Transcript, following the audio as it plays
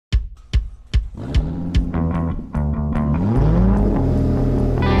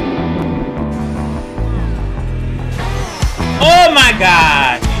my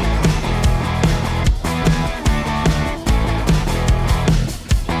gosh.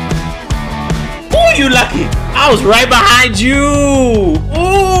 Ooh, you lucky. I was right behind you.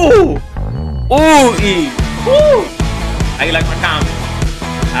 Ooh. Ooh, E. Ooh. How you like my comment?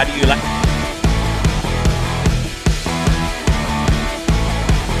 How do you like it?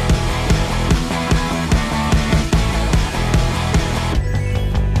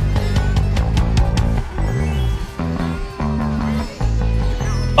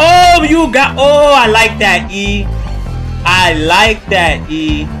 Oh, you got. Oh, I like that, E. I like that,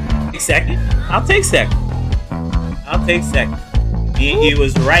 E. Take second. I'll take second. I'll take second. He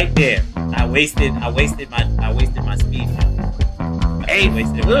was right there. I wasted my speed. Hey,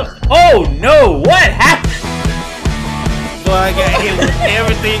 wasted it. Oh no! What happened? Boy, I got hit with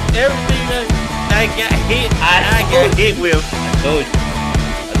everything that I got hit. I got hit with. I told you.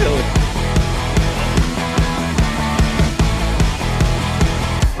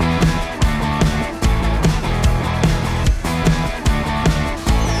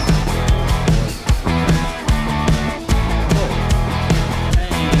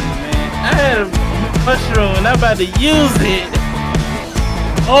 Mushroom and I'm about to use it.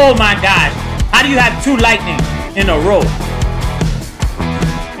 Oh my gosh. How do you have 2 lightning in a row?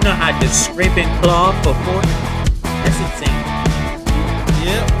 You know how to scrape and claw for 4? That's insane.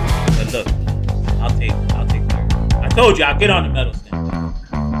 Yep. But look, I'll take third. I told you I'll get on the medal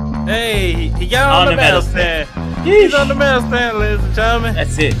stand. Hey, he got on the medal stand. He's on the medal stand, ladies and gentlemen.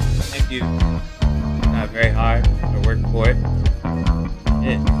 That's it. Thank you. Not very hard to work for it.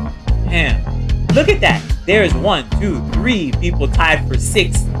 Yeah. Damn. Look at that. There's 1, 2, 3 people tied for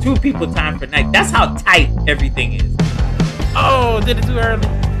 6. 2 people tied for 9. That's how tight everything is. Oh, did it too early.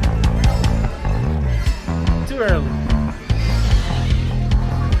 Too early.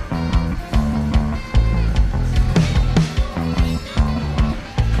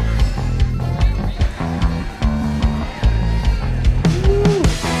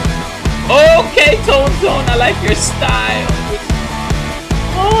 Okay, Tone, I like your style.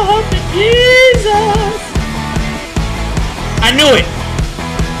 Oh, Jesus! I knew it!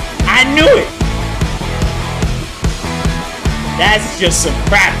 I knew it! That's just some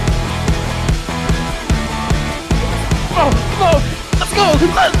crap. Oh, let's go!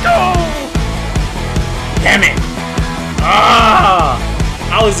 Let's go! Damn it! Ah!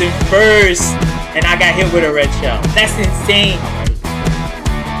 I was in first, and I got hit with a red shell. That's insane.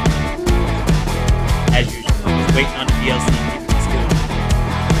 As usual, I was waiting on the DLC.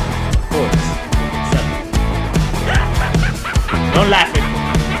 Don't laugh at me.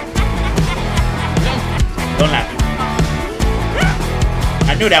 Don't laugh at me.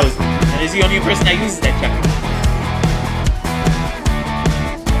 I knew that was. That is the only person that uses that chucker.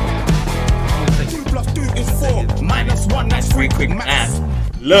 2 + 2 = 4. -1. That's 3 quick math.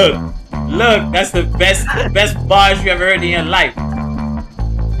 Look, that's the best bars you ever heard in your life.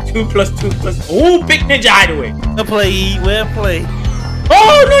 2 + 2 +. Ooh, big ninja hideaway. Well played, well played.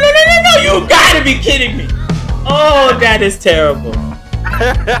 Oh no! You gotta be kidding me. Oh, that is terrible.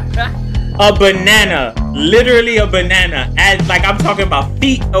 A banana, literally a banana, as like I'm talking about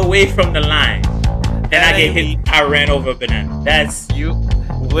feet away from the line. Then I get hit. I ran over a banana. That's you.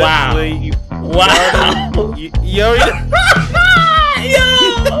 Wow. Wow. Yo.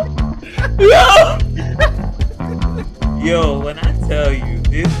 Yo. When I tell you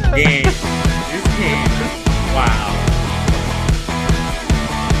this game